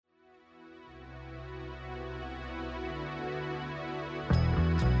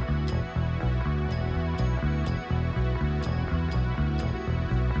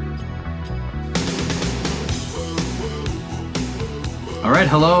All right,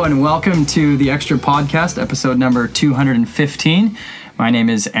 hello and welcome to the Extra Podcast, episode number 215. My name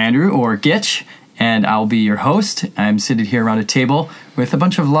is Andrew, or Gitch, and I'll be your host. I'm seated here around a table with a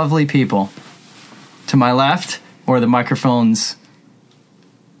bunch of lovely people. To my left, or the microphone's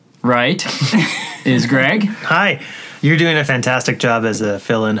right, is Greg. Hi. You're doing a fantastic job as a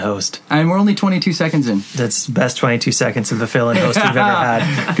fill-in host. And we're only 22 seconds in. That's the best 22 seconds of a fill-in host we've ever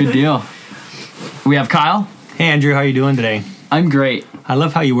had. Good deal. We have Kyle. Hey Andrew, how are you doing today? I'm great. I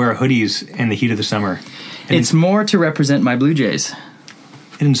love how you wear hoodies in the heat of the summer. It's more to represent my Blue Jays.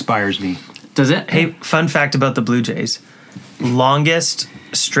 It inspires me. Does it? Hey, fun fact about the Blue Jays. Longest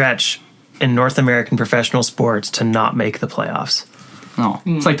stretch in North American professional sports to not make the playoffs. Oh,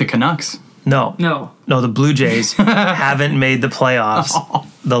 it's like the Canucks. No, the Blue Jays haven't made the playoffs.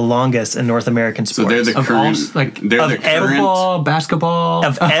 The longest in North American sports. So they're the current, football, basketball,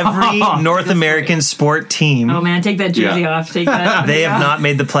 of every North American sport team. Oh man, take that jersey off. Take that. They have not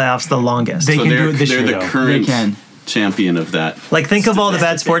made the playoffs the longest. They can do it this year, They're the current champion of that. Like, think of all the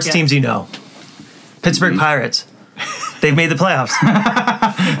bad sports teams you know. Pittsburgh Pirates. They've made the playoffs.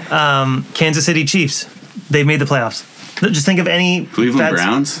 Kansas City Chiefs. They've made the playoffs. Just think of any Cleveland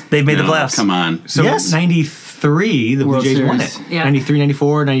Browns. They've made the playoffs. Come on. So yes. 93, the Blue Jays won it. Yeah. 93,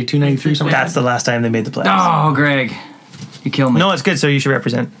 94, 92, 93, something like That's the last time they made the playoffs. Oh, Greg. You killed me. No, it's good, so you should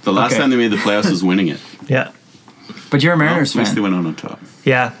represent. The last time they made the playoffs was winning it. Yeah. But you're a Mariners At least they fan. went on top.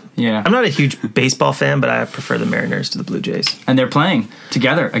 Yeah. Yeah. I'm not a huge baseball fan, but I prefer the Mariners to the Blue Jays. And they're playing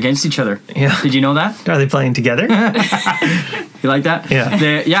together against each other. Yeah. Did you know that? Are they playing together? You like that? Yeah.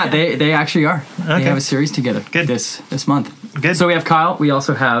 They actually are. They Okay. have a series together. Good. This month. Good. So we have Kyle. We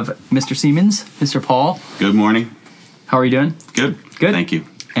also have Mr. Siemens, Mr. Paul. Good morning. How are you doing? Good. Good. Thank you.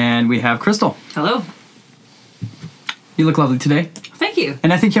 And we have Crystal. Hello. You look lovely today. Thank you.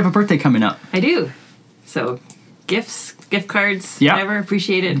 And I think you have a birthday coming up. I do. So, gifts, gift cards, Yeah. whatever.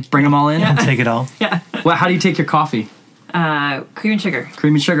 Appreciate it. Bring them all in. Yeah. Take it all. Yeah. Well, how do you take your coffee? Cream and sugar.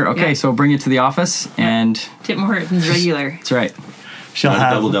 Cream and sugar. Okay, Yeah. so bring it to the office and Tim Hortons regular. that's right. She'll Not a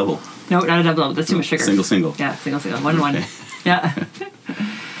have double-double. No, not a double. That's too much sugar. Single. Yeah, single. 1-1. Yeah.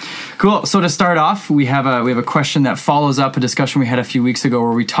 Cool. So to start off, we have a question that follows up a discussion we had a few weeks ago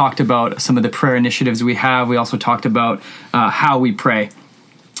where we talked about some of the prayer initiatives we have. We also talked about how we pray.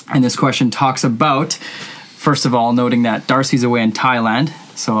 And this question talks about, first of all, noting that Darcy's away in Thailand.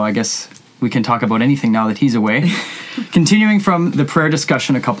 So I guess we can talk about anything now that he's away. Continuing from the prayer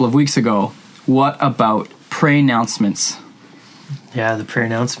discussion a couple of weeks ago, what about pray announcements? Yeah, the prayer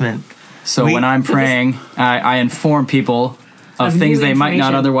announcement. So when I'm praying, I inform people of Of things new they might not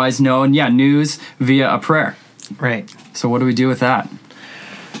information. otherwise know. And news via a prayer. Right. So what do we do with that?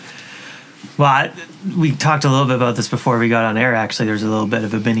 Well, we talked a little bit about this before we got on air, actually. There's a little bit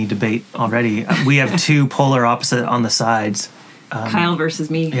of a mini debate already. We have two polar opposite on the sides. Kyle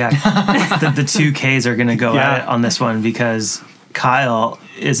versus me. Yeah, the two Ks are going to go at it on this one because Kyle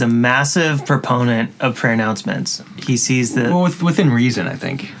is a massive proponent of prayer announcements. He sees the... Well, within reason, I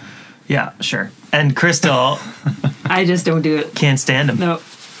think. Yeah, sure. And Crystal I just don't do it. can't stand him. No.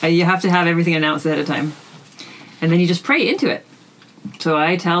 You have to have everything announced ahead of time. And then you just pray into it. So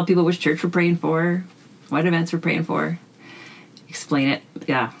I tell people which church we're praying for, what events we're praying for, explain it.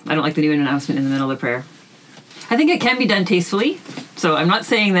 Yeah, I don't like the new announcement in the middle of the prayer. I think it can be done tastefully. So I'm not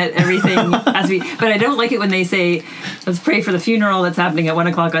saying that everything has to be, but I don't like it when they say, let's pray for the funeral that's happening at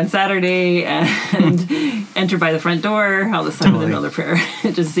 1:00 on Saturday and enter by the front door, all this stuff in the middle of the prayer.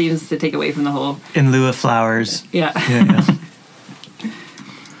 It just seems to take away from the whole, In lieu of flowers. yeah.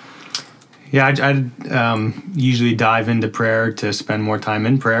 Yeah, I'd usually dive into prayer to spend more time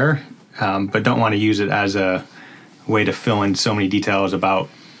in prayer, but don't want to use it as a way to fill in so many details about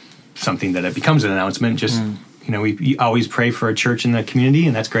something that it becomes an announcement. Just, we always pray for a church in the community,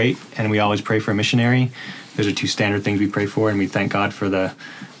 and that's great. And we always pray for a missionary. Those are two standard things we pray for, and we thank God for the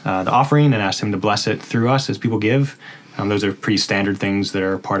offering and ask Him to bless it through us as people give. Those are pretty standard things that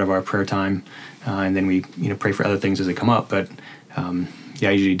are part of our prayer time. And then we, pray for other things as they come up. But, I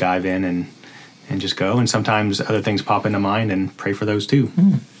usually dive in and just go. And sometimes other things pop into mind and pray for those too.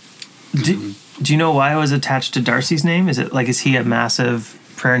 Do you know why it was attached to Darcy's name? Is he a massive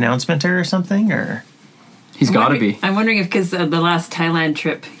prayer announcementer or something? Or He's got to be. I'm wondering if, because the last Thailand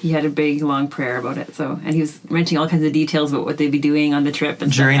trip, he had a big, long prayer about it. So, and he was mentioning all kinds of details about what they'd be doing on the trip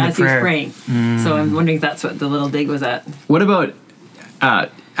and During stuff the as he was prayer. praying. So I'm wondering if that's what the little dig was at. What about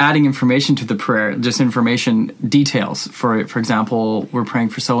adding information to the prayer, just information details? For example, we're praying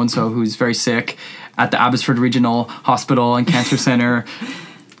for so-and-so who's very sick at the Abbotsford Regional Hospital and Cancer Center.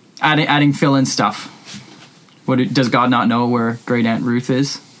 Adding fill-in stuff. Does God not know where Great Aunt Ruth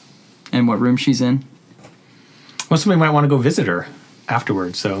is and what room she's in? Well, somebody might want to go visit her.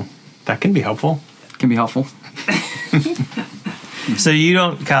 afterwards. So that can be helpful. Can be helpful. So you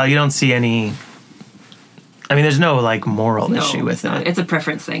don't, Kyle, you don't see any, I mean, there's no like moral No, issue with it's not. it. It's a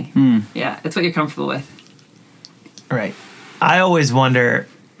preference thing. Yeah, it's what you're comfortable with. Right. I always wonder,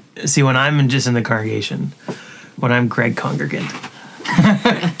 see, when I'm just in the congregation, when I'm Greg congregant,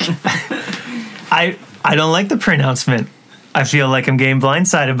 I don't like the pronouncement. I feel like I'm getting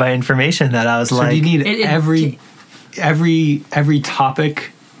blindsided by information that I was So like, do you need It- every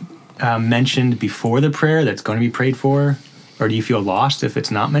topic mentioned before the prayer that's going to be prayed for, or do you feel lost if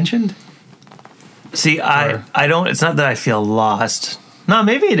it's not mentioned? see, Or- I don't, it's not that I feel lost. No,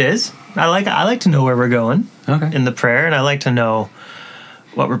 maybe it is. I like to know where we're going in the prayer, and I like to know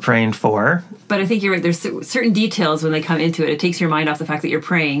what we're praying for. But I think you're right. There's certain details when they come into it. It takes your mind off the fact that you're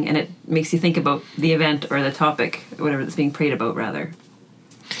praying, and it makes you think about the event or the topic, or whatever that's being prayed about, rather.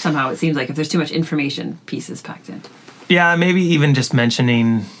 Somehow it seems like if there's too much information pieces packed in. Yeah, maybe even just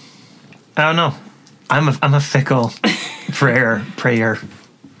mentioning, I don't know. I'm a fickle prayer.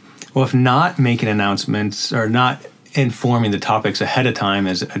 Well, if not making announcements or not informing the topics ahead of time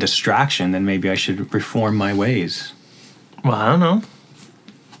is a distraction, then maybe I should reform my ways. Well, I don't know.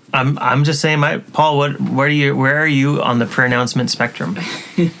 I'm just saying, Paul. Where are you on the prayer announcement spectrum?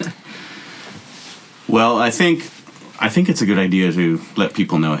 Well, I think it's a good idea to let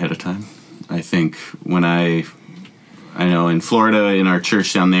people know ahead of time. I think when I know in Florida, in our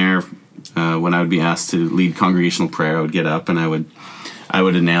church down there, when I would be asked to lead congregational prayer, I would get up and I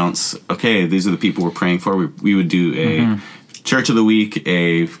would announce, okay, these are the people we're praying for. We would do a church of the week,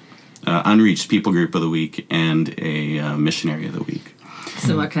 a unreached people group of the week, and a missionary of the week.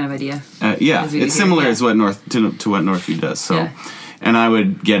 Similar kind of idea. Yeah, As we do it's here, similar yeah. as what to what Northview does. So, Yeah. and I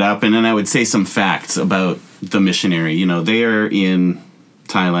would get up and then I would say some facts about the missionary. You know, they are in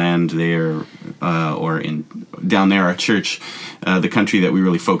Thailand. They are or in down there. Our church, the country that we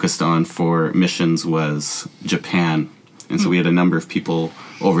really focused on for missions was Japan, and so we had a number of people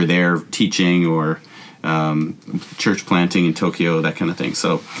over there teaching or church planting in Tokyo, that kind of thing.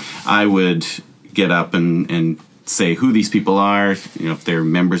 So, I would get up and say who these people are, you know, if they're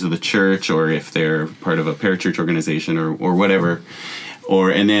members of the church or if they're part of a parachurch organization or whatever.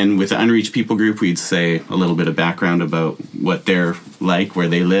 And then with the unreached people group, we'd say a little bit of background about what they're like, where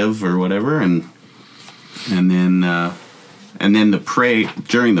they live or whatever. And then during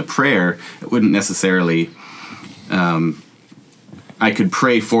the prayer, it wouldn't necessarily, I could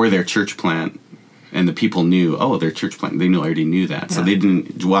pray for their church plant. And the people knew, their church plant. They already knew that. Yeah. So they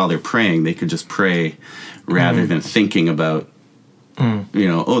didn't, while they're praying, they could just pray rather than thinking about,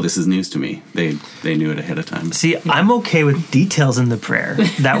 this is news to me. They knew it ahead of time. See, I'm okay with details in the prayer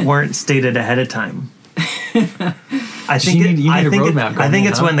that weren't stated ahead of time. I think you need a roadmap. I think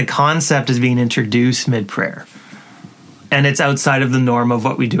it's when the concept is being introduced mid-prayer. And it's outside of the norm of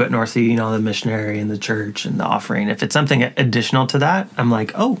what we do at Northview, the missionary and the church and the offering. If it's something additional to that, I'm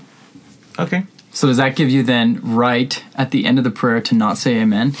like, oh, okay. So does that give you then right at the end of the prayer to not say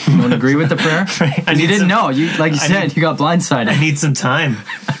amen? You don't agree with the prayer? Right. You didn't know. You you got blindsided. I need some time.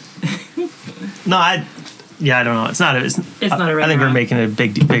 No, I don't know. It's not a right I think wrong. we're making a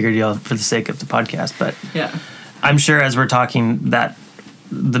bigger deal for the sake of the podcast, but Yeah. I'm sure as we're talking that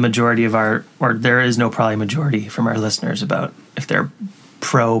the majority of there is no probably majority from our listeners about if they're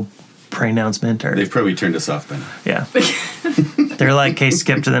pre-announcement or They've probably turned us off by now. yeah. They're like, okay,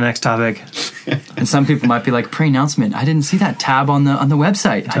 skip to the next topic. And some people might be like, pre-announcement. I didn't see that tab on the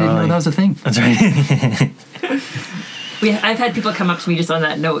website. I didn't know that was a thing. That's right. I've had people come up to me just on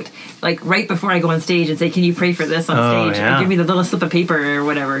that note, like right before I go on stage and say, can you pray for this on stage? Yeah. Or give me the little slip of paper or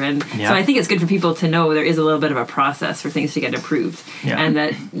whatever. And Yeah. so I think it's good for people to know there is a little bit of a process for things to get approved. Yeah. And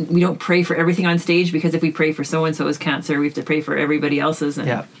that we don't pray for everything on stage, because if we pray for so-and-so's cancer, we have to pray for everybody else's, and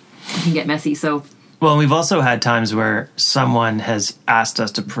Yeah. it can get messy. So Well, we've also had times where someone has asked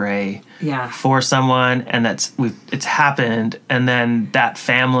us to pray yeah. for someone, and it's happened, and then that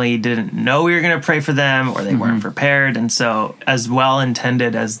family didn't know we were going to pray for them, or they weren't prepared, and so as well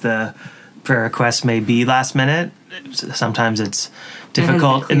intended as the prayer request may be last minute, sometimes it's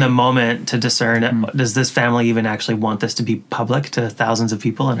difficult in the moment to discern, does this family even actually want this to be public to thousands of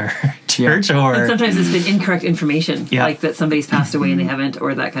people in our church? Or And sometimes it's been incorrect information, Yeah. like that somebody's passed away and they haven't,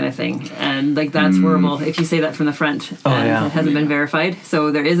 or that kind of thing. And like that's horrible if you say that from the front and it hasn't been verified. So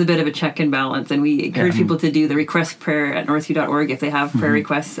there is a bit of a check and balance, and we encourage people to do the request prayer at northview.org if they have prayer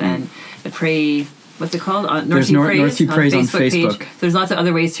requests, and the pray, what's it called? There's Northview Prays on Facebook. Page. There's lots of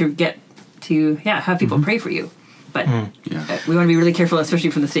other ways to get to have people pray for you. But we want to be really careful, especially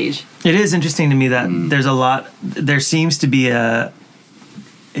from the stage. it is interesting to me that there seems to be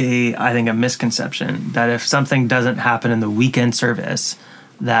I think a misconception that if something doesn't happen in the weekend service,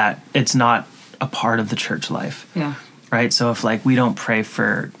 that it's not a part of the church life. Yeah. Right? So if like we don't pray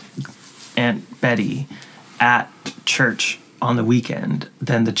for Aunt Betty at church on the weekend,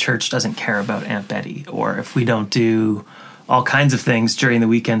 then the church doesn't care about Aunt Betty. Or if we don't do all kinds of things during the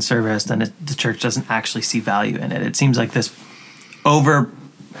weekend service, then the church doesn't actually see value in it. It seems like this over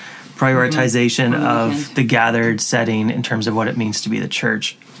prioritization of the gathered setting in terms of what it means to be the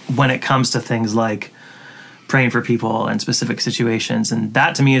church when it comes to things like praying for people and specific situations. And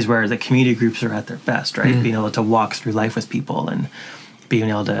that to me is where the community groups are at their best, right? Being able to walk through life with people and being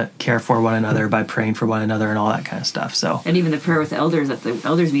able to care for one another by praying for one another and all that kind of stuff. So, And even the prayer with the elders at the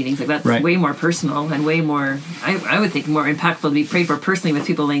elders meetings, like that's Right. way more personal and way more, I would think, more impactful to be prayed for personally with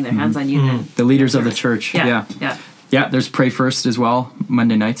people laying their hands on you than The leaders of the church. yeah. Yeah, there's Pray First as well,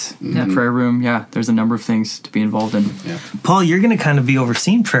 Monday nights. Yeah. Prayer room. Yeah, there's a number of things to be involved in. Yeah. Paul, you're going to kind of be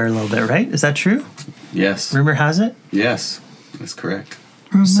overseeing prayer a little bit, right? Is that true? Yes. Rumor has it. Yes. That's correct.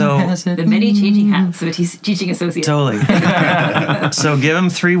 So- The many changing hats of a teaching associate. Totally. So give him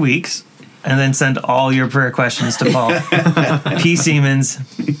 3 weeks and then send all your prayer questions to Paul. P. Siemens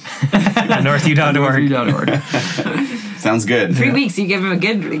at northview.org. Northview.org. Sounds good. 3 weeks, you give him a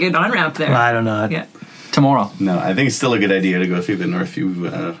good on ramp there. I don't know. Yeah. Tomorrow. No, I think it's still a good idea to go through the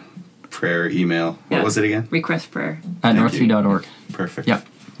Northview prayer email. What Yeah. was it again? Request prayer. At Thank you. northview.org. Perfect. Yep.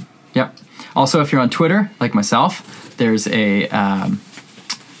 Yep. Also, if you're on Twitter, like myself, there's a,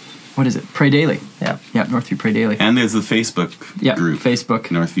 what is it? Pray Daily. Yeah. Yep, Northview Pray Daily. And there's the Facebook Yep, group. Facebook.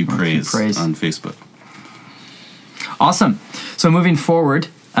 Northview Praise Praise. on Facebook. Awesome. So moving forward,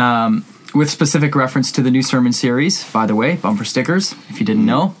 with specific reference to the new sermon series, by the way, bumper stickers, if you didn't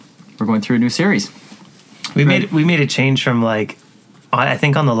know, we're going through a new series. We made a change from like, I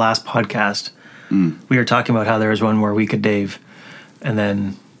think on the last podcast, we were talking about how there was one more week of Dave, and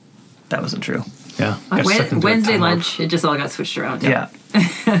then that wasn't true. Yeah. On Got sucked into a Wednesday time warp. lunch, it just all got switched around. Yeah.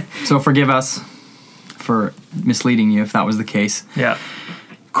 So forgive us for misleading you if that was the case. Yeah.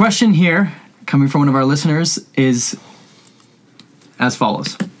 Question here, coming from one of our listeners, is as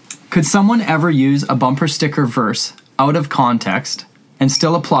follows. Could someone ever use a bumper sticker verse out of context and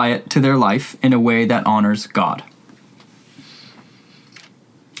still apply it to their life in a way that honors God?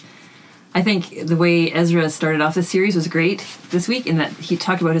 I think the way Ezra started off this series was great this week in that he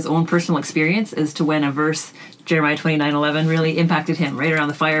talked about his own personal experience as to when a verse, Jeremiah 29:11, really impacted him right around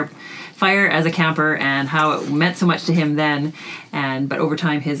the fire as a camper and how it meant so much to him then. But over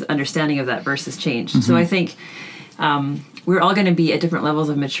time, his understanding of that verse has changed. So I think we're all going to be at different levels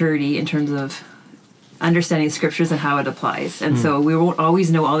of maturity in terms of understanding the scriptures and how it applies. And so we won't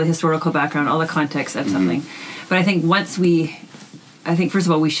always know all the historical background, all the context of something. But I think first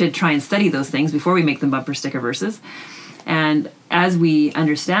of all, we should try and study those things before we make them bumper sticker verses. And as we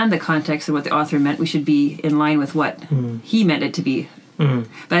understand the context and what the author meant, we should be in line with what he meant it to be. But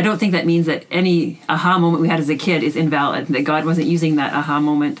I don't think that means that any aha moment we had as a kid is invalid, that God wasn't using that aha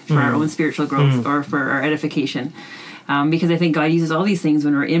moment for our own spiritual growth or for our edification. Because I think God uses all these things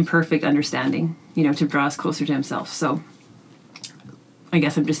when we're in perfect understanding, to draw us closer to himself. So I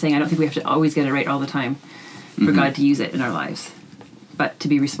guess I'm just saying I don't think we have to always get it right all the time for God to use it in our lives, but to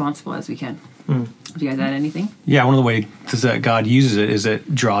be responsible as we can. Do you guys add anything? Yeah, one of the ways that God uses it is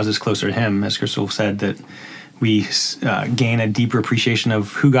it draws us closer to Him, as Crystal said, that we gain a deeper appreciation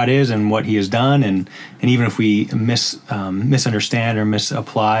of who God is and what He has done, and even if we misunderstand or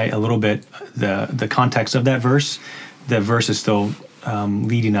misapply a little bit the context of that verse, the verse is still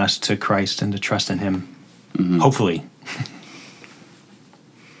leading us to Christ and to trust in Him, hopefully.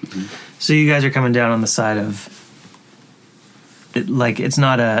 So you guys are coming down on the side of it, like it's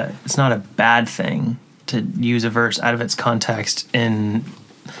not a bad thing to use a verse out of its context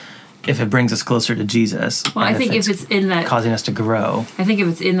if it brings us closer to Jesus. Well, I think if it's in that causing us to grow. I think if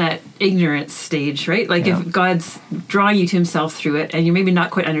it's in that ignorance stage, right? Like Yeah. if God's drawing you to himself through it and you're maybe not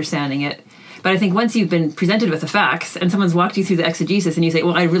quite understanding it. But I think once you've been presented with the facts and someone's walked you through the exegesis and you say,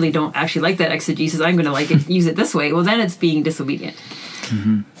 well, I really don't actually like that exegesis. I'm going to use it this way. Well, then it's being disobedient.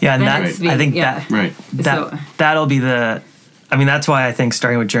 Yeah, and Then it's I think yeah. that Right. So- that'll be that's why I think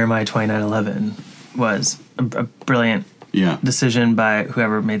starting with Jeremiah 29:11 was a brilliant Yeah. decision by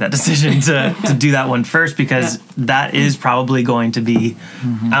whoever made that decision to do that one first, because that is probably going to be,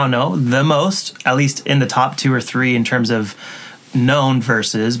 I don't know, the most, at least in the top 2 or 3 in terms of known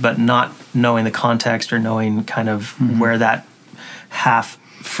verses, but not knowing the context or knowing kind of where that half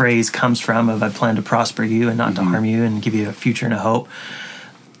phrase comes from of I plan to prosper you and not to harm you and give you a future and a hope.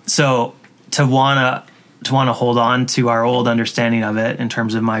 So to want to hold on to our old understanding of it in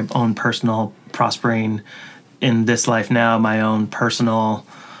terms of my own personal prospering in this life now, my own personal,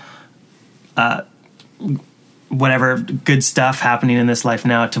 whatever good stuff happening in this life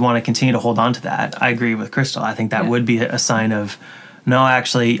now, to want to continue to hold on to that. I agree with Crystal. I think that would be a sign of, no,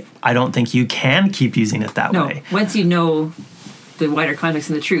 actually, I don't think you can keep using it that way. Once you know the wider context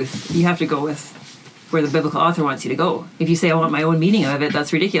and the truth, you have to go with where the biblical author wants you to go. If you say, I want my own meaning of it,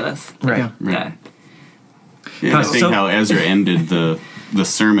 that's ridiculous. Right. Yeah. Right. Yeah, I think how Ezra ended the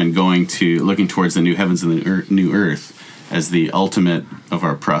sermon looking towards the new heavens and the new earth as the ultimate of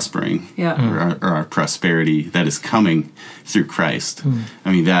our prospering, or our prosperity that is coming through Christ.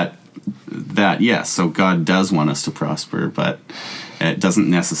 I mean, that yes, so God does want us to prosper, but it doesn't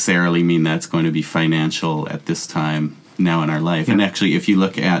necessarily mean that's going to be financial at this time now in our life. And actually, if you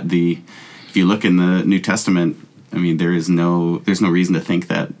look in the New Testament, I mean, there's no reason to think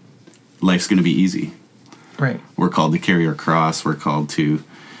that life's going to be easy. Right. We're called to carry our cross. We're called to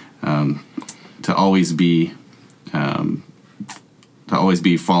always be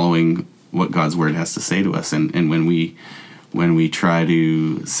following what God's word has to say to us. And when we try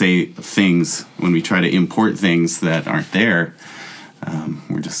to say things, when we try to import things that aren't there,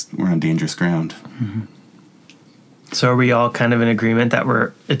 we're on dangerous ground. Mm-hmm. So are we all kind of in agreement that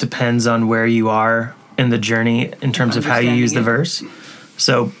it depends on where you are in the journey in terms of how you use the verse?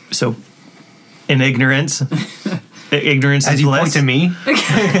 So in ignorance, ignorance As is you bliss. point to me, They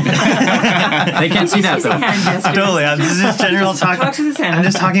can't see that, though. Totally. This is general talk. Talks with his hand. I'm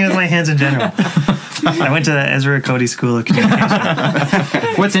just talking with my hands in general. I went to the Ezra Cody School of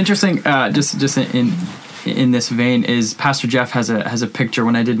Communication. What's interesting, just in this vein, is Pastor Jeff has a picture.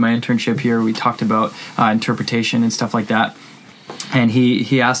 When I did my internship here, we talked about interpretation and stuff like that, and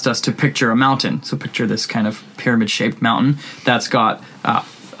he asked us to picture a mountain. So picture this kind of pyramid-shaped mountain that's got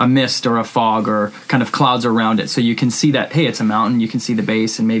a mist or a fog or kind of clouds around it, so you can see that, hey, it's a mountain. You can see the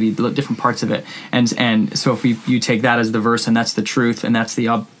base and maybe the different parts of it, and so if you take that as the verse, and that's the truth, and that's the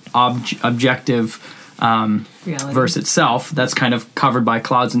objective verse itself, that's kind of covered by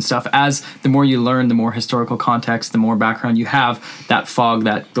clouds and stuff. As the more you learn, the more historical context, the more background you have, that fog,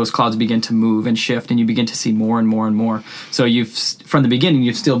 those clouds begin to move and shift, and you begin to see more and more and more. So from the beginning,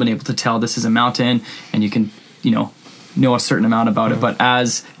 you've still been able to tell this is a mountain, and you can know a certain amount about it. But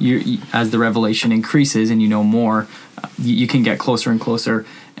as the revelation increases and you know more, you can get closer and closer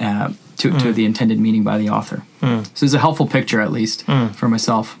to the intended meaning by the author. So it's a helpful picture, at least for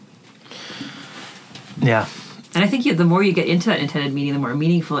myself. Yeah. And I think the more you get into that intended meaning, the more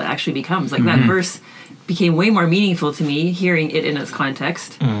meaningful it actually becomes. Like that verse became way more meaningful to me hearing it in its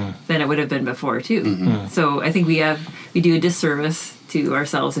context than it would have been before too. So I think we do a disservice to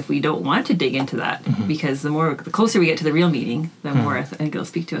ourselves if we don't want to dig into that, because the closer we get to the real meaning, the more I think it'll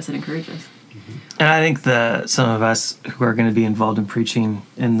speak to us and encourage us. And I think some of us who are going to be involved in preaching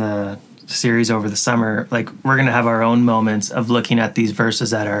in the series over the summer, like, we're going to have our own moments of looking at these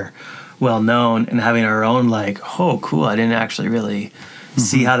verses that are well known and having our own, like, oh, cool, I didn't actually really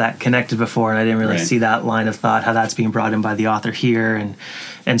see how that connected before, and I didn't really see that line of thought, how that's being brought in by the author here,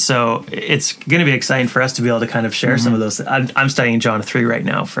 and so it's going to be exciting for us to be able to kind of share some of those. I'm studying John 3 right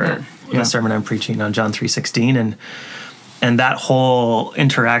now for the sermon I'm preaching on John 3:16, and that whole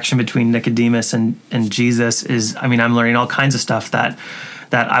interaction between Nicodemus and Jesus is, I mean, I'm learning all kinds of stuff that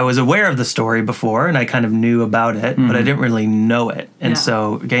I was aware of the story before, and I kind of knew about it, but I didn't really know it. And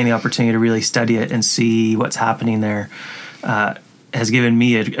so getting the opportunity to really study it and see what's happening there has given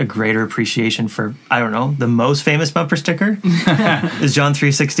me a greater appreciation for, I don't know, the most famous bumper sticker is John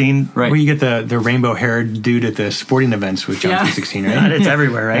 3:16. right? Where you get the rainbow-haired dude at the sporting events with John 3:16, right? It's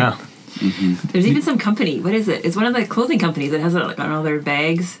everywhere, right? Yeah. There's even some company. What is it? It's one of the clothing companies that has it on all their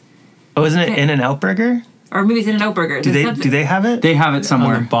bags. Oh, isn't it In-N-Out Burger? Or maybe it's In-N-Out Burger. Do they have it? They have it On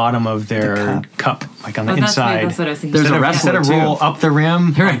somewhere. the bottom of their cup, like on the inside. That's what I was thinking. There's a wrestler, Instead of roll too. up the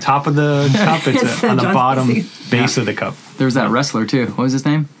rim, on top of the cup, it's on the John bottom Cena. base of the cup. There's that wrestler, too. What was his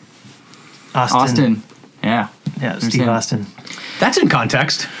name? Austin. Yeah. Yeah, There's Steve him. Austin. That's in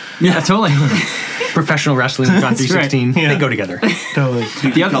context. Yeah, totally. Professional wrestling and John 3:16, right. they go together. Totally.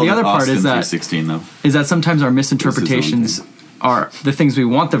 The other part is that 3:16 though. Sometimes our misinterpretations are the things we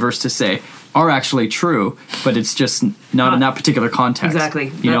want the verse to say are actually true, but it's just not in that particular context. Exactly.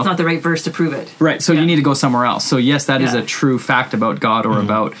 That's not the right verse to prove it. Right, so you need to go somewhere else. So yes, that is a true fact about God or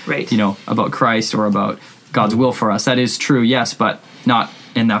about about Christ or about God's will for us. That is true, yes, but not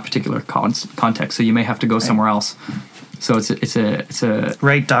in that particular context. So you may have to go somewhere else. So it's a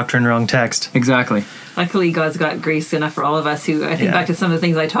Right doctrine, wrong text. exactly. Luckily, God's got grace enough for all of us who, I think back to some of the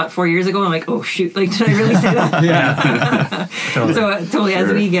things I taught 4 years ago, I'm like, oh shoot, like, did I really say that? Totally. So totally,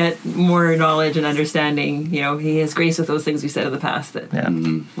 as we get more knowledge and understanding, He has grace with those things we said in the past that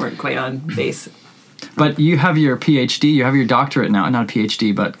weren't quite on base. But you have your PhD, you have your doctorate now, not a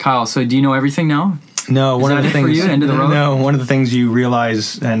PhD, but Kyle, so do you know everything now? No, one of that the it for things. you, end of the road? No, one of the things you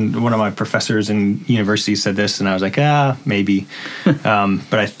realize, and one of my professors in university said this, and I was like, maybe. But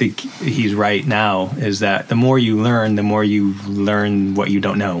I think he's right now. Is that the more you learn what you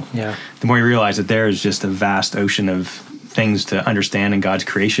don't know. Yeah. The more you realize that there is just a vast ocean of things to understand in God's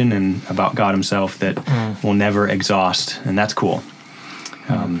creation and about God Himself that will never exhaust, and that's cool.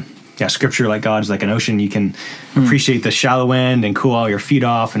 Scripture, like God's like an ocean. You can appreciate the shallow end and cool all your feet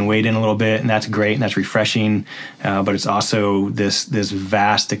off and wade in a little bit, and that's great and that's refreshing. But it's also this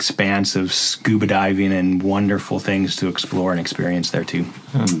vast expanse of scuba diving and wonderful things to explore and experience there too.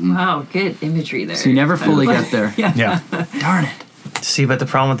 Wow, good imagery there. So you never fully get there. Yeah, Darn it. See, but the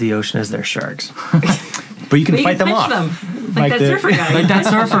problem with the ocean is they're sharks. but you can But you fight them punch off. them. Like Like that the- surfer guy. Like that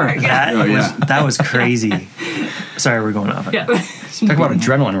surfer. That was crazy. Sorry, we're going off. Yeah. Talk about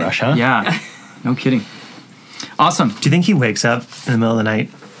adrenaline rush, huh? Yeah. No kidding. Awesome. Do you think he wakes up in the middle of the night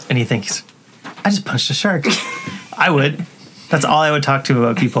and he thinks, I just punched a shark? I would. That's all I would talk to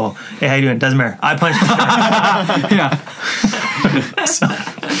about people. Hey, how you doing? Doesn't matter. I punched a shark. Yeah.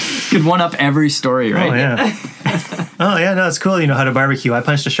 Could one up every story, right? Oh, yeah. Oh, yeah, no, it's cool. You know how to barbecue. I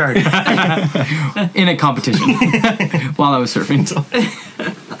punched a shark. In a competition while I was surfing.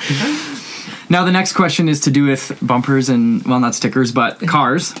 Now, the next question is to do with bumpers and, well, not stickers, but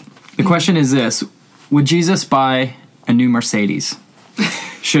cars. The question is this: would Jesus buy a new Mercedes?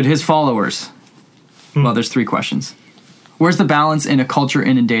 Should his followers? Well, there's three questions. Where's the balance in a culture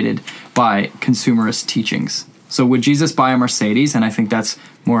inundated by consumerist teachings? So would Jesus buy a Mercedes? And I think that's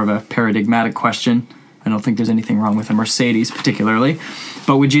more of a paradigmatic question. I don't think there's anything wrong with a Mercedes particularly.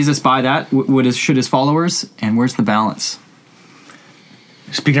 But would Jesus buy that? Should his followers? And where's the balance?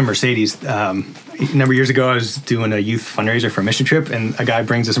 Speaking of Mercedes, a number of years ago, I was doing a youth fundraiser for a mission trip, and a guy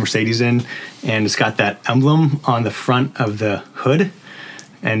brings this Mercedes in, and it's got that emblem on the front of the hood.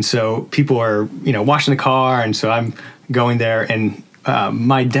 And so people are, washing the car, and so I'm going there, and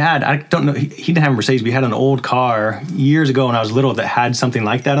my dad, I don't know, he didn't have a Mercedes, but he had an old car years ago when I was little that had something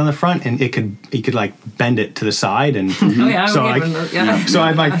like that on the front, and he could like bend it to the side, and Oh, yeah. so we get one of those. Yeah. so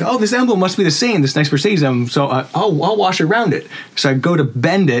I'm like, oh, this emblem must be the same, this next Mercedes emblem. So I'll wash around it. So I go to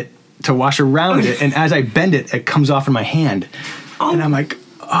bend it to wash around it, and as I bend it, it comes off in my hand, and I'm like,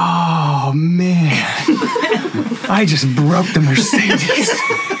 oh man, I just broke the Mercedes.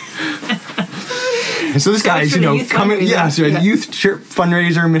 And so this guy is, for the youth coming, fundraiser. so a youth trip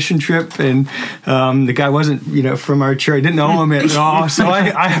fundraiser, mission trip, and the guy wasn't, from our church. I didn't know him at all, so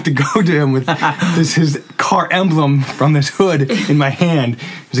I have to go to him with his car emblem from this hood in my hand.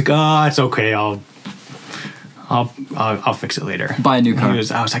 He's like, "Oh, it's okay. I'll fix it later. Buy a new car." I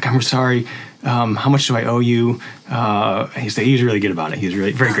was like, "I'm sorry. How much do I owe you?" He was really good about it. He was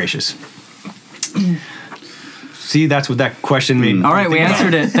really very gracious. See, that's what that question made. All right, we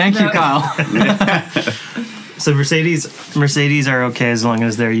answered it. Thank you, Kyle. So Mercedes are okay as long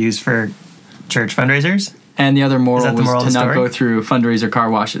as they're used for church fundraisers? And the other Is moral that the was moral to of the not story? go through fundraiser car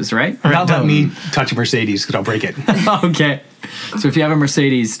washes, right? Not let me touch a Mercedes because I'll break it. Okay. So if you have a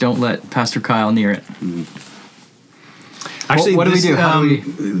Mercedes, don't let Pastor Kyle near it. Actually, what do we do? How do we-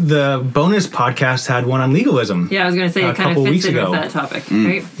 The bonus podcast had one on legalism. Yeah, I was going to say A it kind of couple fits weeks in ago. with that topic,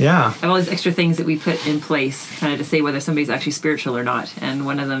 right? Yeah. I have all these extra things that we put in place kind of to say whether somebody's actually spiritual or not. And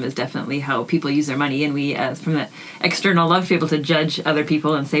one of them is definitely how people use their money. And we, as from the external, love to be able to judge other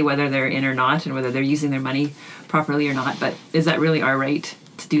people and say whether they're in or not and whether they're using their money properly or not. But is that really our right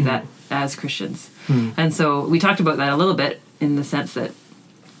to do that as Christians? And so we talked about that a little bit in the sense that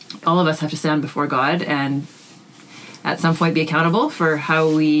all of us have to stand before God and at some point be accountable for how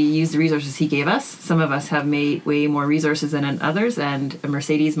we use the resources he gave us. Some of us have made way more resources than others, and a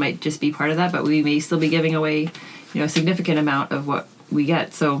Mercedes might just be part of that, but we may still be giving away, a significant amount of what we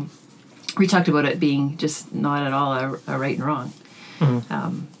get. So we talked about it being just not at all a right and wrong,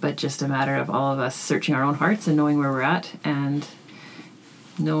 but just a matter of all of us searching our own hearts and knowing where we're at and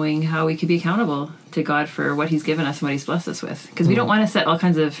knowing how we could be accountable to God for what he's given us and what he's blessed us with. Because we don't want to set all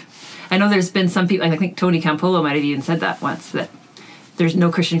kinds of... I know there's been some people, I think Tony Campolo might have even said that once, that there's no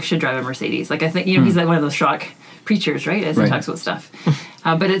Christian should drive a Mercedes. Like, I think, he's like one of those shock preachers, right? As he talks about stuff.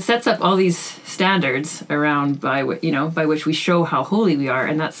 But it sets up all these standards around by which we show how holy we are.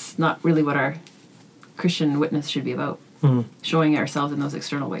 And that's not really what our Christian witness should be about. Showing ourselves in those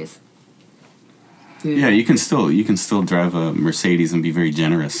external ways. Yeah, you can still drive a Mercedes and be very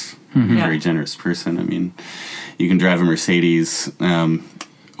generous. Yeah. Very generous person. I mean, you can drive a Mercedes,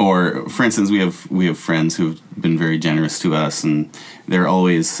 or for instance, we have friends who've been very generous to us, and they're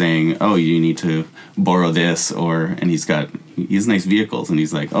always saying, "Oh, you need to borrow this," and he's got has nice vehicles, and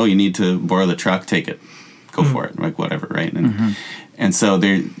he's like, oh, you need to borrow the truck, take it, go for it, like whatever, right? And so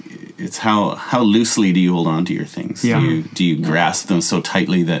it's how loosely do you hold on to your things? Yeah. Do you grasp them so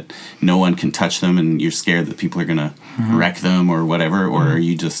tightly that no one can touch them, and you're scared that people are going to wreck them or whatever, or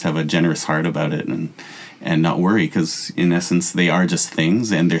you just have a generous heart about it and not worry, because in essence they are just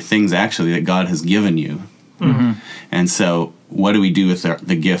things, and they're things actually that God has given you. And so what do we do with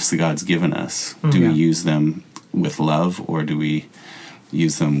the gifts that God's given us? Do we use them with love, or do we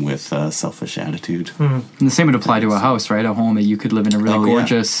use them with a selfish attitude? And the same would apply to a house, right? A home that you could live in, a really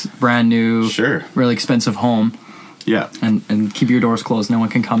gorgeous, brand new, really expensive home. Yeah. And keep your doors closed. No one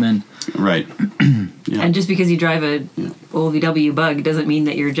can come in. Right. Yeah. And just because you drive a old VW Bug doesn't mean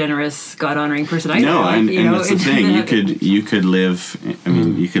that you're a generous, God-honoring person either. No, and that's the thing. You could live. I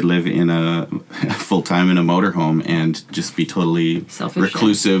mean, you could live in a full time in a motorhome and just be totally selfish,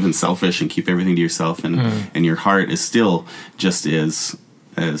 reclusive and selfish and keep everything to yourself, and your heart is still just as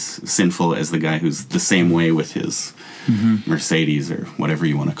sinful as the guy who's the same way with his Mercedes or whatever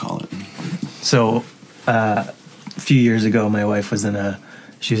you want to call it. So, a few years ago, my wife was in a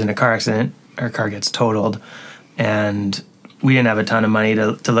car accident. Her car gets totaled, and we didn't have a ton of money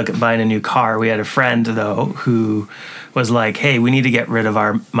to look at buying a new car. We had a friend, though, who was like, hey, we need to get rid of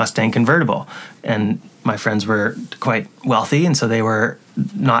our Mustang convertible. And my friends were quite wealthy, and so they were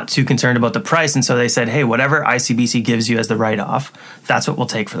not too concerned about the price. And so they said, hey, whatever ICBC gives you as the write-off, that's what we'll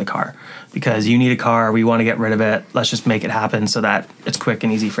take for the car. Because you need a car, we want to get rid of it, let's just make it happen so that it's quick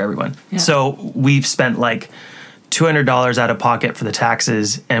and easy for everyone. Yeah. So we've spent like $200 out of pocket for the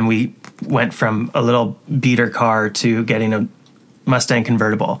taxes, and we went from a little beater car to getting a Mustang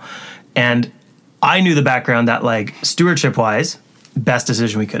convertible. And I knew the background that, like, stewardship-wise, best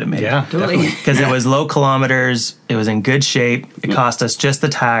decision we could have made. Yeah, totally. Because it was low kilometers, it was in good shape, it cost us just the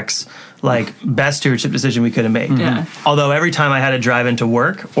tax, like, best stewardship decision we could have made. Yeah. Although every time I had to drive into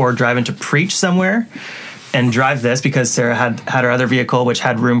work or drive into preach somewhere and drive this, because Sarah had her other vehicle, which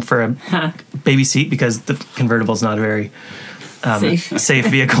had room for a baby seat, because the convertible is not a very safe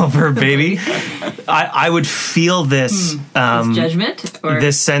vehicle for a baby. I would feel this judgment, or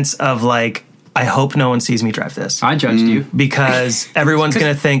this sense of like, I hope no one sees me drive this. I judged you because everyone's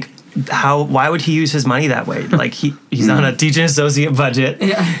going to think, why would he use his money that way? Like he's on a teaching associate budget.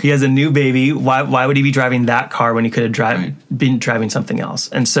 Yeah. He has a new baby. Why would he be driving that car when he could have been driving something else?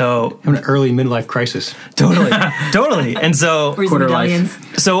 And so an early midlife crisis. Totally. And so quarter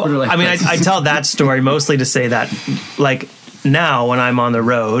life. So I mean, I tell that story mostly to say that, like, now when I'm on the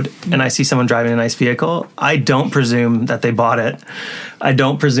road and I see someone driving a nice vehicle, I don't presume that they bought it. I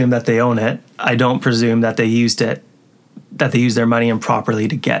don't presume that they own it. I don't presume that they used their money improperly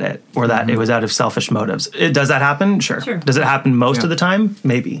to get it, or that it was out of selfish motives. Does that happen? Sure. Does it happen most of the time?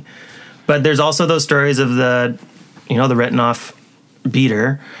 Maybe. But there's also those stories of the written off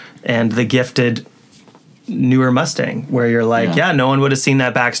beater and the gifted newer Mustang, where you're like, no one would have seen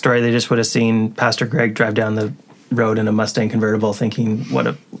that backstory. They just would have seen Pastor Greg drive down the road in a Mustang convertible, thinking what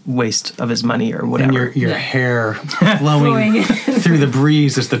a waste of his money or whatever. And your hair flowing through the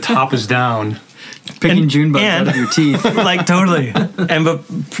breeze as the top is down. Picking June bugs out of your teeth. Like, totally. And but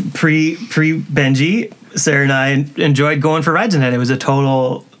pre Benji, Sarah and I enjoyed going for rides in it. It was a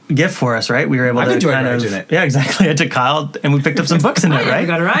total gift for us, right? We were able to kind of in it. Yeah, exactly. I took Kyle and we picked up some books in it, right? You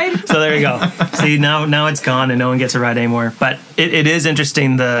got a ride. So there you go. See, now it's gone and no one gets a ride anymore. But it is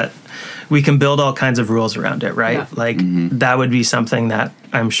interesting that we can build all kinds of rules around it, right? Yeah. Like that would be something that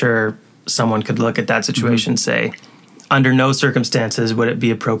I'm sure someone could look at that situation and say, under no circumstances would it be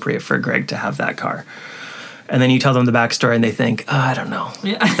appropriate for Greg to have that car. And then you tell them the backstory and they think, I don't know.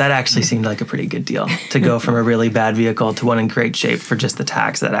 Yeah. That actually seemed like a pretty good deal to go from a really bad vehicle to one in great shape for just the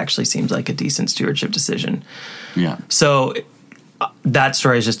tax. That actually seems like a decent stewardship decision. Yeah. So that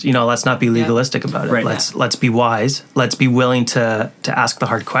story is just, let's not be legalistic about it. Right. Let's be wise. Let's be willing to ask the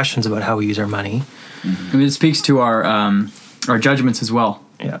hard questions about how we use our money. I mean, it speaks to our judgments as well.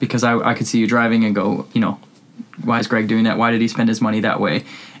 Yeah. Because I could see you driving and go, why is Greg doing that? Why did he spend his money that way?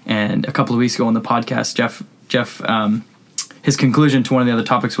 And a couple of weeks ago on the podcast, Jeff, his conclusion to one of the other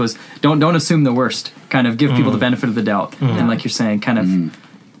topics was don't assume the worst. Kind of give people the benefit of the doubt. And like you're saying, kind of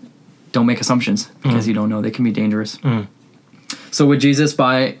don't make assumptions because you don't know. They can be dangerous. So would Jesus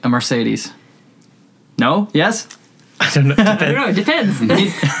buy a Mercedes? No? Yes? I don't know. I don't know. It depends. I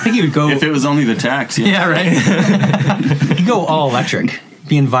think he would go. If it was only the tax. Yeah, right. He'd go all electric.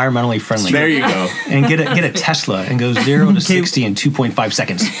 Be environmentally friendly. There you go. And get a Tesla and go 0 to 60 in 2.5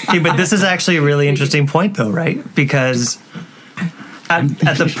 seconds. Okay, but this is actually a really interesting point, though, right? Because at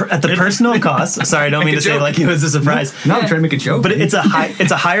the personal cost. Sorry, I don't mean to say like it was a surprise. No, I'm trying to make a joke. But it's a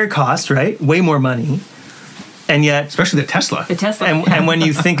higher cost, right? Way more money. And yet, Especially the Tesla. The Tesla. and when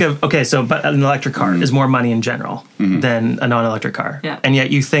you think of, okay, so but an electric car is more money in general than a non-electric car. Yeah. And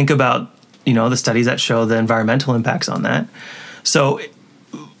yet you think about, the studies that show the environmental impacts on that. So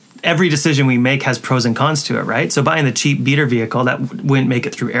every decision we make has pros and cons to it, right? So buying the cheap beater vehicle that wouldn't make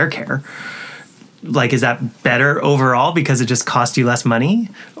it through air care, like, is that better overall because it just cost you less money?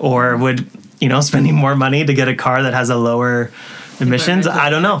 Or would, spending more money to get a car that has a lower emissions? I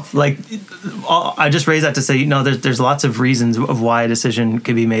don't know. Like, I just raise that to say, there's lots of reasons of why a decision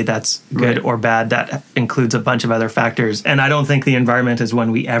could be made that's good Right. or bad. That includes a bunch of other factors. And I don't think the environment is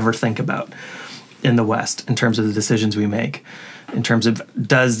one we ever think about in the West in terms of the decisions we make. In terms of,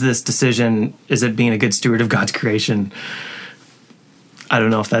 is it being a good steward of God's creation? I don't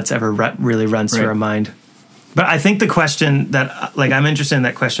know if that's ever really runs through Right. our mind. But I think the question that, I'm interested in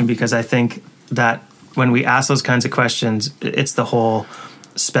that question because I think that when we ask those kinds of questions, it's the whole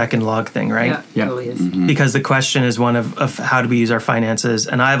spec and log thing, right? Yeah, Yeah. totally is. Because the question is one of how do we use our finances?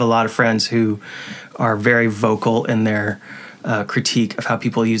 And I have a lot of friends who are very vocal in their critique of how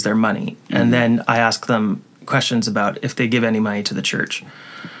people use their money. And then I ask them questions about if they give any money to the church.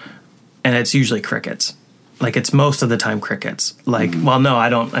 And it's usually crickets. Like, it's most of the time crickets. Like, well, no, I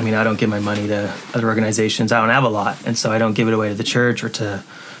don't give my money to other organizations. I don't have a lot. And so I don't give it away to the church or to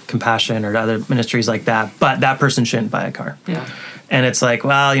Compassion or to other ministries like that. But that person shouldn't buy a car. Yeah. And it's like,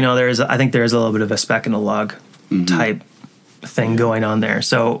 well, I think there is a little bit of a spec and a log type thing going on there.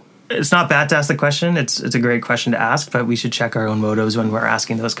 So it's not bad to ask the question. It's a great question to ask, but we should check our own motives when we're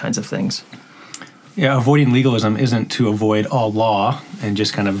asking those kinds of things. Yeah, avoiding legalism isn't to avoid all law and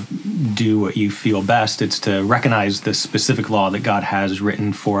just kind of do what you feel best. It's to recognize the specific law that God has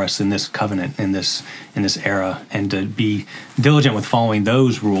written for us in this covenant, in this era, and to be diligent with following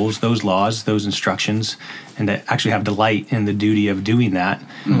those rules, those laws, those instructions, and to actually have delight in the duty of doing that.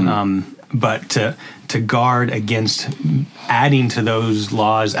 But to guard against adding to those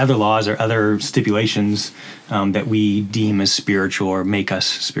laws, or other stipulations that we deem as spiritual or make us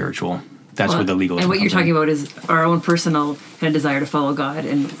spiritual. That's where the legalism and what you're comes in. talking about is our own personal kind of desire to follow God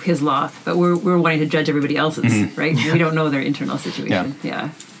and His law, but we're wanting to judge everybody else's, right? We don't know their internal situation. Yeah.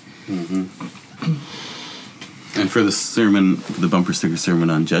 And for the sermon, the bumper sticker sermon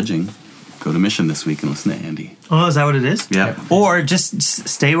on judging, go to Mission this week and listen to Andy. Oh, is that what it is? Yeah. Or just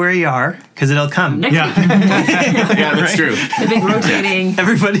stay where you are because it'll come. Next week, Yeah, that's true. the big rotating.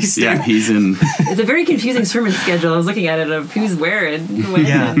 Everybody's Yeah, he's in. It's a very confusing sermon schedule. I was looking at it of who's where and when.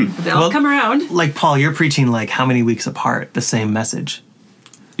 Yeah. And they'll Well, come around. Like, Paul, you're preaching like how many weeks apart the same message?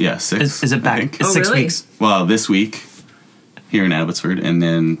 Yeah, 6. Is it I back? think. It's Oh, 6 really? weeks. Well, this week here in Abbotsford, and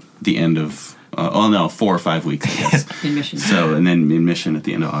then the end of 4 or 5 weeks, I guess. In Mission. So, and then in Mission at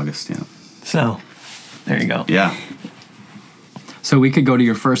the end of August. Yeah. So, there you go. Yeah. So we could go to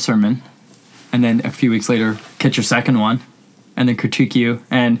your first sermon, and then a few weeks later catch your second one, and then critique you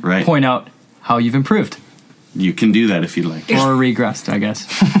and Right. point out how you've improved You can do that if you'd like. or regressed, I guess.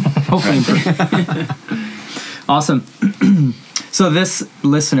 Hopefully improved. Awesome. So this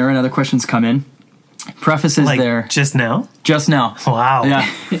listener, and other questions come in, prefaces Like there just now? just now. Wow. Yeah.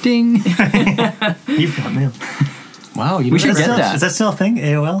 Ding. You've got mail. Wow, you We know should that? get that. Is that still a thing?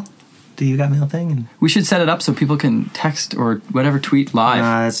 AOL? Do you got mail thing? And, We should set it up so people can text or whatever tweet live.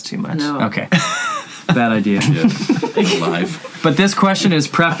 nah, that's too much. No. Okay. Bad idea. Yeah. Live. But this question is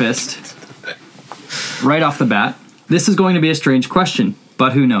prefaced right off the bat. This is going to be a strange question,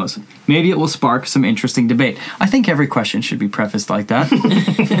 but who knows? Maybe it will spark some interesting debate. I think every question should be prefaced like that.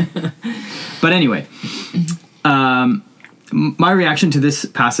 But anyway, my reaction to this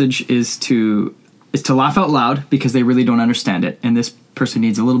passage is to laugh out loud because they really don't understand it, and this person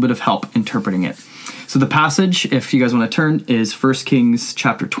needs a little bit of help interpreting it. So the passage, if you guys want to turn, is 1 Kings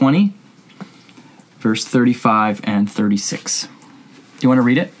chapter 20, verse 35 and 36. You want to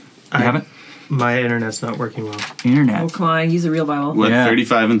read it? You have it? My internet's not working well. Internet. Oh, come on, use a real Bible. What, Yeah.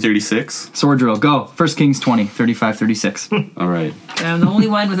 35 and 36? Sword drill. Go. 1 Kings 20, 35, 36. All right. I'm the only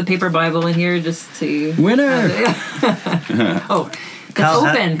one with a paper Bible in here just to... Winner! Oh, it's Kyle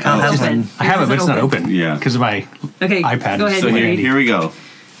ha- open. Kyle It's has open. one. I have it, but it's not open. Yeah. Because of my Okay, iPad. go ahead. So read. here we go.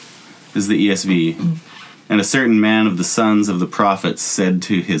 This is the ESV. And a certain man of the sons of the prophets said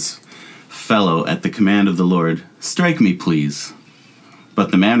to his fellow at the command of the Lord, "Strike me, please."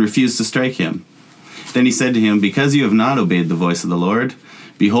 But the man refused to strike him. Then he said to him, "Because you have not obeyed the voice of the Lord,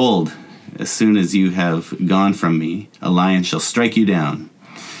 behold, as soon as you have gone from me, a lion shall strike you down."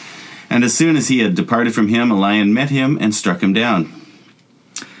 And as soon as he had departed from him, a lion met him and struck him down.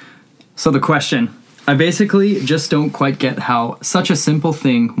 So the question, I basically just don't quite get how such a simple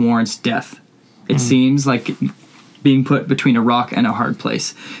thing warrants death. It seems like being put between a rock and a hard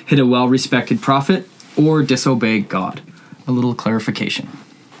place. Hit a well-respected prophet, or disobey God? A little clarification.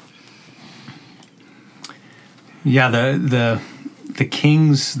 Yeah, the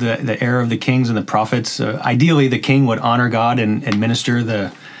kings, the era of the kings and the prophets. Ideally, the king would honor God and administer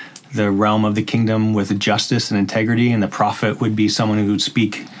the realm of the kingdom with justice and integrity, and the prophet would be someone who would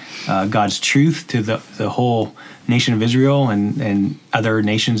speak God's truth to the whole nation of Israel and other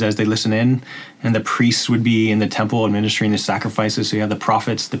nations as they listen in. And the priests would be in the temple administering the sacrifices. So you have the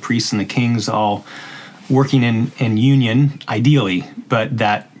prophets, the priests, and the kings all working in union, ideally, but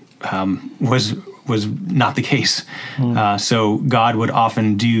that was not the case. So God would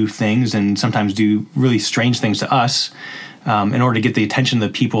often do things, and sometimes do really strange things to us, in order to get the attention of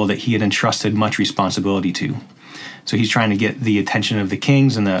the people that he had entrusted much responsibility to. So he's trying to get the attention of the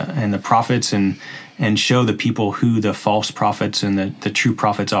kings and the prophets, and show the people who the false prophets and the true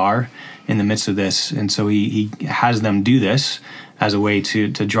prophets are in the midst of this. And so he has them do this as a way to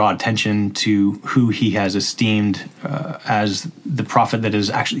draw attention to who he has esteemed as the prophet that is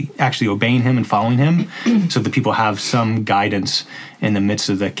actually obeying him and following him, so the people have some guidance in the midst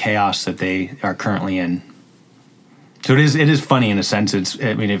of the chaos that they are currently in. So it is funny in a sense.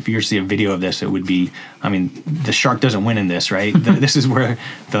 If you were to see a video of this, it would be, the shark doesn't win in this, right? This is where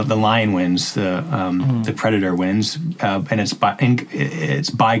the lion wins, the predator wins, and it's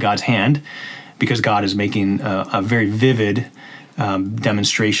by God's hand, because God is making a very vivid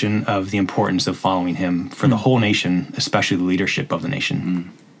demonstration of the importance of following him for the whole nation, especially the leadership of the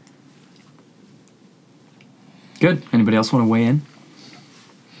nation. Good. Anybody else want to weigh in?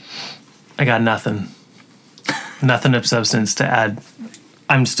 I got nothing of substance to add.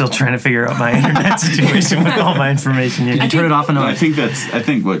 I'm still trying to figure out my internet situation with all my information here. Did you turn it off and on? I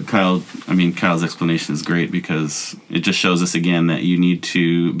think what Kyle's explanation is great, because it just shows us again that you need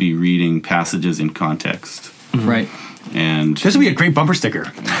to be reading passages in context. Right. And This would be a great bumper sticker.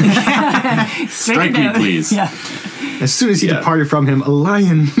 strike me, please. Yeah. As soon as he departed from him, a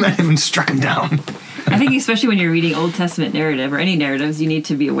lion met him and struck him down. I think especially when you're reading Old Testament narrative or any narratives, you need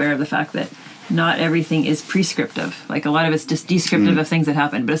to be aware of the fact that not everything is prescriptive. Like, a lot of it's just descriptive of things that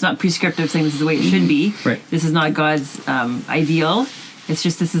happen, but it's not prescriptive saying this is the way it should be. Right. This is not God's ideal. It's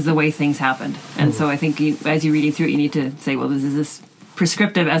just this is the way things happened. And so I think as you're reading through it, you need to say, well, is this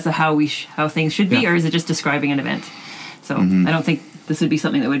prescriptive as to how things should be, or is it just describing an event? So I don't think this would be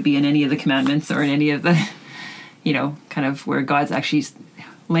something that would be in any of the commandments or in any of the, kind of where God's actually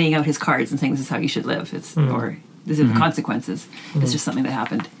laying out his cards and saying this is how you should live. It's or these are the consequences. It's just something that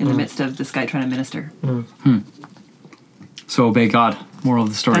happened in the midst of this guy trying to minister. So obey God. Moral of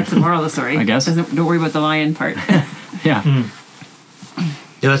the story. That's the moral of the story. I guess. Don't worry about the lion part. Yeah.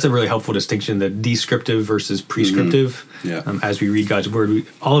 Yeah, that's a really helpful distinction, the descriptive versus prescriptive. Yeah. As we read God's word,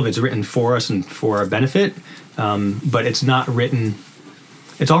 all of it's written for us and for our benefit, but it's not written,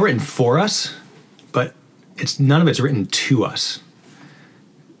 it's all written for us, but none of it's written to us.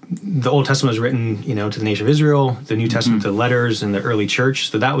 The Old Testament was written, to the nation of Israel, the New Testament, the letters, and the early church.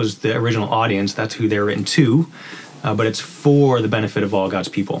 So that was the original audience. That's who they're written to, but it's for the benefit of all God's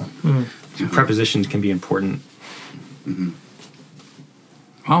people. So prepositions can be important.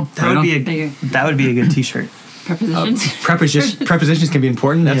 Well, That would be a good T-shirt. Prepositions. Prepositions can be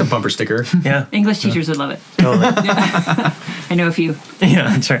important. That's a bumper sticker. Yeah, English teachers would love it. totally. I know a few.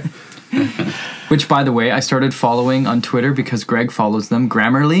 Yeah, that's right. Which, by the way, I started following on Twitter because Greg follows them.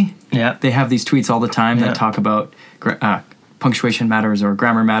 Grammarly. Yeah, They have these tweets all the time Yeah. that talk about punctuation matters or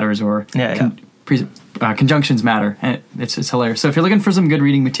grammar matters or conjunctions matter. And it's hilarious. So if you're looking for some good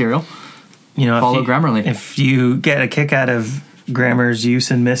reading material, follow Grammarly. If you get a kick out of grammar's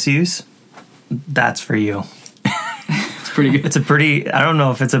use and misuse, that's for you. it's pretty good. I don't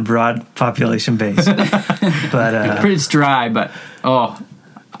know if it's a broad population base, but It's dry, but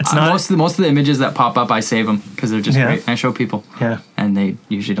it's not. most of the images that pop up, I save them because they're just Yeah. great. I show people, Yeah, and they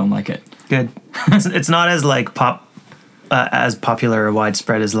usually don't like it. good. It's not as as popular or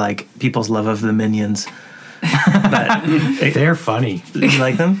widespread as like people's love of the Minions. But They're funny. you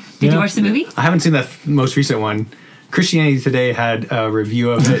like them? Did you watch the movie? I haven't seen the most recent one. Christianity Today had a review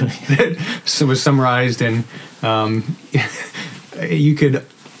of it that was summarized, and you could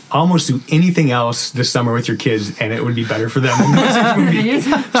almost do anything else this summer with your kids, and it would be better for them than this movie.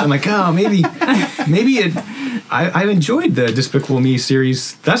 So I'm like, maybe I've enjoyed the Despicable Me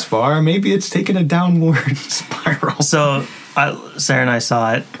series thus far. Maybe it's taken a downward spiral. So Sarah and I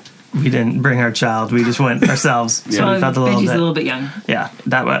saw it. We didn't bring our child. We just went ourselves. So we felt a Benji's little a little bit young. Yeah,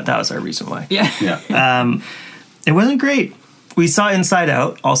 that was our reason why. Yeah. Yeah. It wasn't great. We saw Inside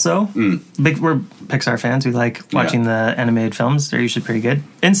Out also. We're Pixar fans. We like watching the animated films. They're usually pretty good.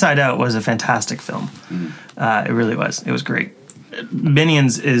 Inside Out was a fantastic film. It really was. It was great.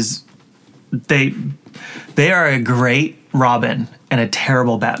 Minions is they are a great Robin and a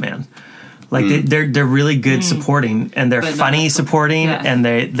terrible Batman. Like they're really good supporting, and they're But funny not- supporting, yeah. and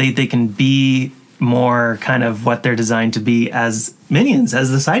they can be more kind of what they're designed to be as minions, as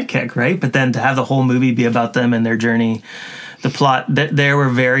the sidekick, right? But then to have the whole movie be about them and their journey, the plot, there were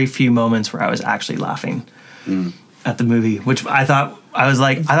very few moments where I was actually laughing at the movie, which I thought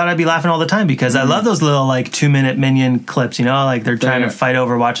I'd be laughing all the time because I love those little like 2-minute minion clips, you know, like they're trying to fight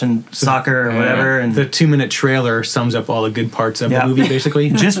over watching soccer or whatever. And The 2-minute trailer sums up all the good parts of Yeah. the movie, basically.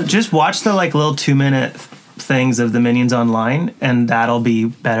 just watch the like little 2-minute things of the minions online, and that'll be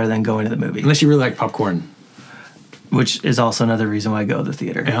better than going to the movie. Unless you really like popcorn. Which is also another reason why I go to the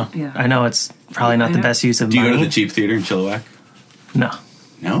theater. Yeah. Yeah. I know it's probably not I the know. best use of Do you money. go to the cheap theater in Chilliwack? No,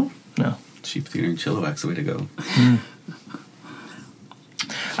 No? no. Cheap theater in Chilliwack's the way to go.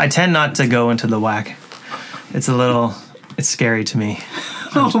 I tend not to go into the whack. It's scary to me.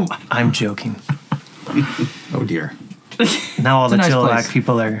 I'm joking. Oh, dear. Now all It's a the nice Chilliwack place.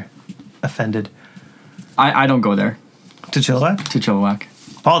 people are offended. I don't go there To Chilliwack? to Chilliwack.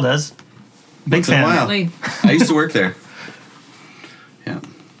 Paul does. Big Once in a fan. while. Really? I used to work there. Yeah.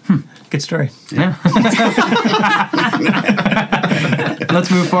 Good story. Yeah.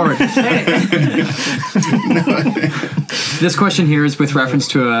 Let's move forward. This question here is with reference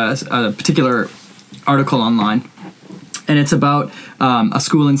to a particular article online, and it's about a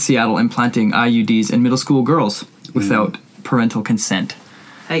school in Seattle implanting IUDs in middle school girls without parental consent.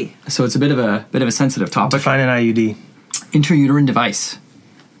 Hey. So it's a bit of a sensitive topic. Define an IUD. Intrauterine device,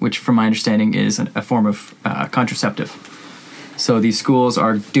 which, from my understanding, is a form of contraceptive. So these schools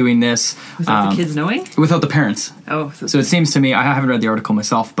are doing this Without the kids knowing? without the parents. Oh, So it seems to me, I haven't read the article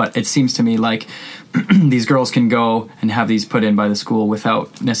myself, but it seems to me like these girls can go and have these put in by the school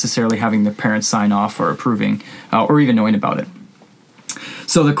without necessarily having their parents sign off or approving or even knowing about it.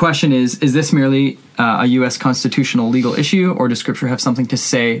 So the question is this merely a U.S. constitutional legal issue, or does Scripture have something to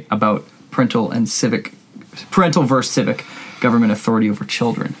say about parental versus civic government authority over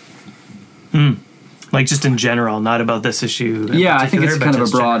children? Like just in general, not about this issue. in Yeah, I think it's particular, kind but of a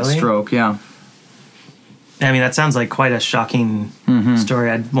just broad generally. stroke, yeah. I mean, that sounds like quite a shocking story.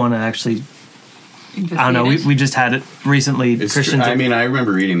 I'd want to actually. I don't know. We just had it recently. It's Christian. true. I mean, I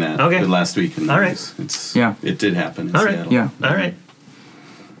remember reading that Okay. last week. In the All right. news. It's, Yeah. It did happen in All right. Seattle. Yeah. All right.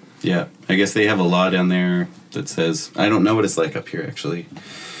 Yeah. I guess they have a law down there that says, I don't know what it's like up here, actually,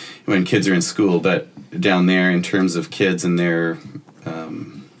 when kids are in school, but down there, in terms of kids and their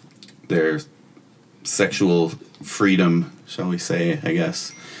sexual freedom, shall we say, I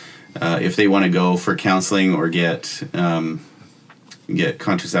guess, if they want to go for counseling or get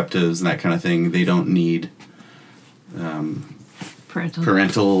contraceptives and that kind of thing, they don't need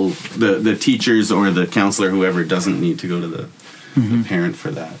parental, the teachers or the counselor, whoever, doesn't need to go to the parent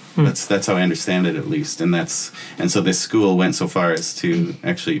for that. That's how I understand it, at least. And so this school went so far as to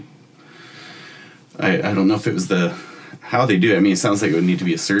actually, I don't know if it was how they do it. I mean, it sounds like it would need to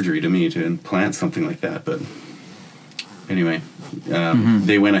be a surgery to me to implant something like that, but anyway,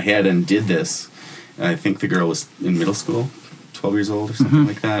 they went ahead and did this. I think the girl was in middle school, 12 years old or something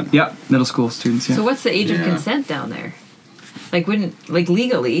like that. Yeah, middle school students, yeah. So what's the age of Yeah. consent down there? Like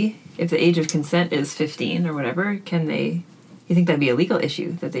legally, if the age of consent is 15 or whatever, you think that'd be a legal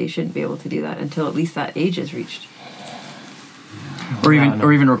issue that they shouldn't be able to do that until at least that age is reached? Or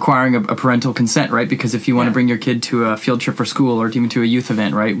even requiring a parental consent, right? Because if you want to bring your kid to a field trip for school or even to a youth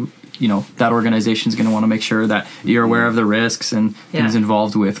event, right? You know, that organization is going to want to make sure that you're aware of the risks and things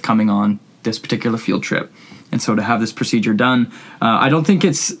involved with coming on this particular field trip. And so to have this procedure done, I don't think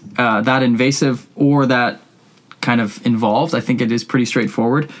it's that invasive or that kind of involved. I think it is pretty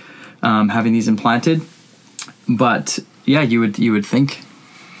straightforward having these implanted. But yeah, you would think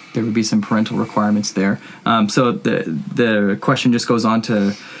there would be some parental requirements there. So the question just goes on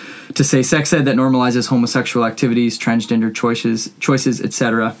to say sex ed that normalizes homosexual activities, transgender choices,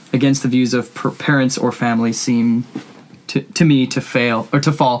 etc., against the views of parents or families seem to me to fail or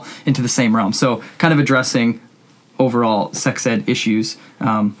to fall into the same realm. So kind of addressing overall sex ed issues,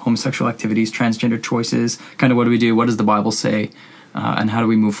 homosexual activities, transgender choices, kind of what do we do? What does the Bible say? And how do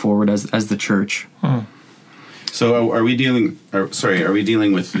we move forward as the church? So are we dealing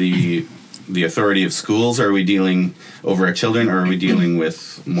with the authority of schools, or are we dealing over our children, or are we dealing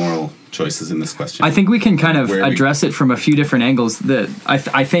with moral choices in this question? I think we can kind of Where we- address it from a few different angles. I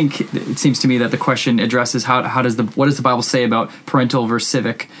think it seems to me that the question addresses what does the Bible say about parental versus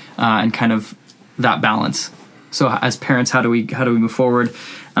civic, and kind of that balance. So as parents, how do we move forward?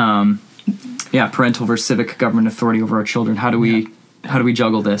 Parental versus civic government authority over our children. How do we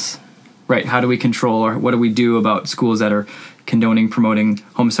juggle this? Right? How do we control, or what do we do about schools that are condoning, promoting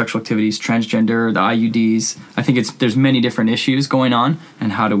homosexual activities, transgender, the IUDs. I think there's many different issues going on,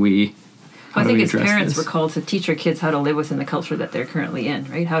 and how do we I think as address parents, this? we're called to teach our kids how to live within the culture that they're currently in,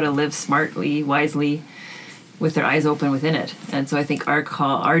 right? How to live smartly, wisely, with their eyes open within it. And so I think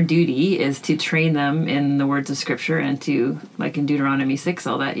our duty is to train them in the words of Scripture and to, like in Deuteronomy 6,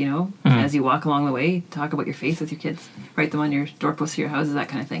 all that, as you walk along the way, talk about your faith with your kids, write them on your doorposts of your houses, that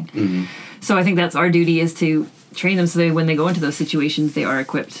kind of thing. Mm-hmm. So I think that's our duty, is to train them so that when they go into those situations, they are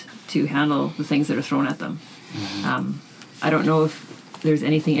equipped to handle the things that are thrown at them. Mm-hmm. I don't know if there's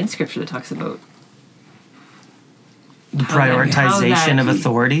anything in Scripture that talks about The how that- prioritization of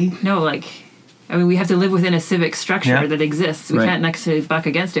authority. No, we have to live within a civic structure Yeah. that exists. We Right. can't necessarily buck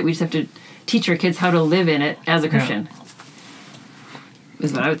against it. We just have to teach our kids how to live in it as a Christian,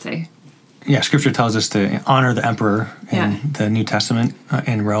 is what I would say. Yeah, Scripture tells us to honor the emperor in Yeah. the New Testament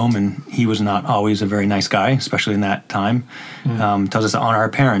in Rome, and he was not always a very nice guy, especially in that time. Tells us to honor our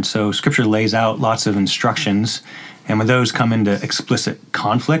parents. So Scripture lays out lots of instructions, and when those come into explicit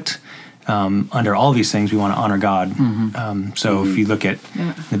conflict, under all these things, we want to honor God. So if you look at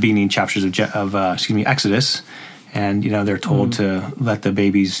the beginning chapters of Exodus, and they're told to let the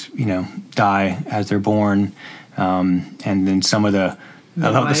babies die as they're born, and then some of the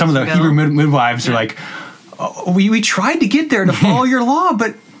Midwives Hebrew rebel. midwives are like, oh, we tried to get there to follow your law,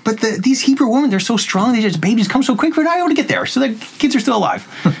 but these Hebrew women, they're so strong, babies come so quick, we're not able to get there, so the kids are still alive.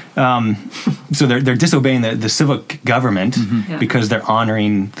 So they're disobeying the civic government Yeah. because they're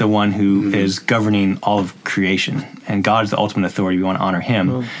honoring the one who is governing all of creation, and God's the ultimate authority. We want to honor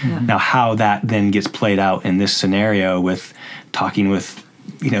him. Yeah. Now, how that then gets played out in this scenario with talking with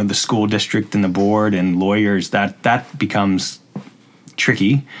the school district and the board and lawyers, that becomes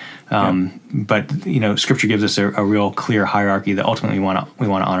tricky. But Scripture gives us a real clear hierarchy that ultimately we want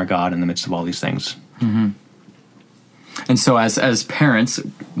to honor God in the midst of all these things. And so as parents,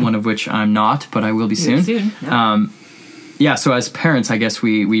 one of which I'm not, but I will be soon. Yeah. So as parents, I guess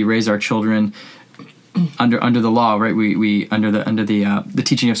we raise our children under the law, right? We under the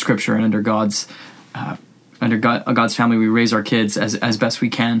teaching of Scripture, and under God's family, we raise our kids as best we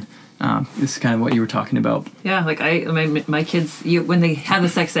can. This is kind of what you were talking about. Yeah, my kids, when they have the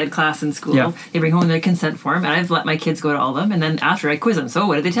sex ed class in school, Yeah. they bring home their consent form, and I've let my kids go to all of them, and then after I quiz them. So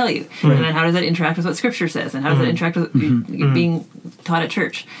what did they tell you? And then how does that interact with what Scripture says? And how does that interact with being taught at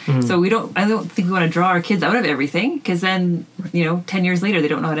church? So I don't think we want to draw our kids out of everything, because then, 10 years later, they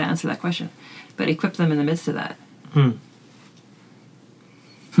don't know how to answer that question. But equip them in the midst of that.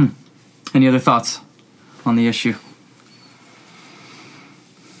 Any other thoughts on the issue?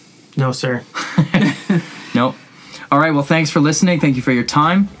 No, sir. Nope. All right. Well, thanks for listening. Thank you for your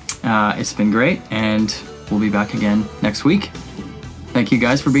time. It's been great, and we'll be back again next week. Thank you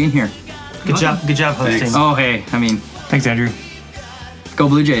guys for being here. Good job hosting. Thanks. Oh, hey. Thanks, Andrew. Go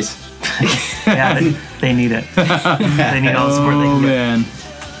Blue Jays. Yeah, they need it. They need all the support they Oh can get. man,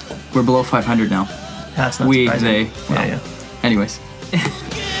 we're below 500 now. That's not We, surprising. they. Well, Yeah. Anyways.